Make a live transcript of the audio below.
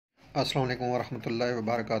السلام علیکم ورحمۃ اللہ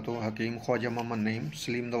وبرکاتہ۔ حکیم خواجہ محمد نعیم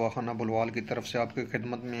سلیم دوا خانہ بلوال کی طرف سے آپ کی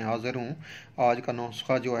خدمت میں حاضر ہوں۔ آج کا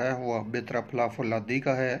نسخہ جو ہے وہ ٹرپھلا فولادی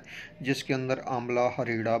کا ہے، جس کے اندر آملہ،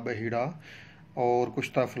 ہریڑا، بہیڑا اور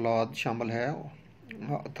کشتہ فولاد شامل ہے۔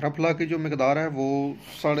 ترپھلا کی جو مقدار ہے وہ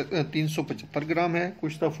 375 گرام ہے،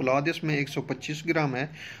 کشتہ فولاد اس میں 125 گرام ہے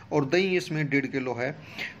اور دہی اس میں 1.5 کلو ہے۔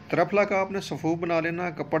 ترپھلا کا آپ نے سفو بنا لینا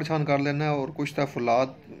ہے، کپڑ چھان کر لینا ہے اور کشتہ فولاد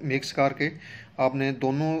مکس کر کے آپ نے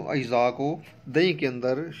دونوں اجزاء کو دہی کے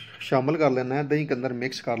اندر شامل کر لینا ہے، دہی کے اندر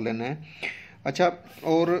مکس کر لینا ہے۔ اچھا،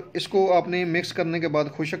 اور اس کو آپ نے مکس کرنے کے بعد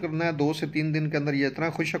خشک کرنا ہے۔ 2 سے 3 دن کے اندر یہ اتنا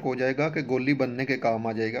خشک ہو جائے گا کہ گولی بننے کے کام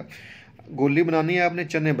آ جائے گا۔ گولی بنانی ہے آپ نے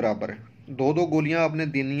چنے برابر، 2 گولیاں آپ نے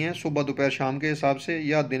دینی ہیں، صبح دوپہر شام کے حساب سے،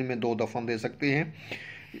 یا دن میں 2 دفعہ دے سکتے ہیں۔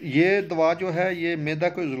 یہ دوا جو ہے یہ معدہ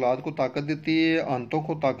کے عضلات کو طاقت دیتی ہے، آنتوں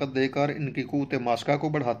کو طاقت دے کر ان کی قوت ماسکا کو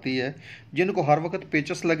بڑھاتی ہے۔ جن کو ہر وقت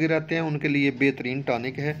پیچس لگے رہتے ہیں ان کے لیے بہترین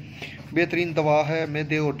ٹانک ہے، بہترین دوا ہے،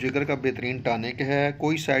 معدے اور جگر کا بہترین ٹانک ہے،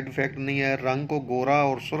 کوئی سائیڈ ایفیکٹ نہیں ہے، رنگ کو گورا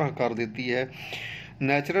اور سرخ کر دیتی ہے،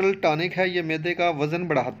 نیچرل ٹانک ہے، یہ معدے کا وزن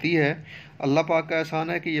بڑھاتی ہے۔ اللہ پاک کا احسان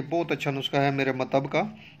ہے کہ یہ بہت اچھا نسخہ ہے میرے مطلب کا،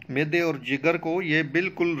 معدے اور جگر کو یہ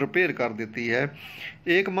بالکل ریپیئر کر دیتی ہے۔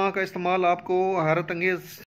 1 ماہ کا استعمال آپ کو حیرت انگیز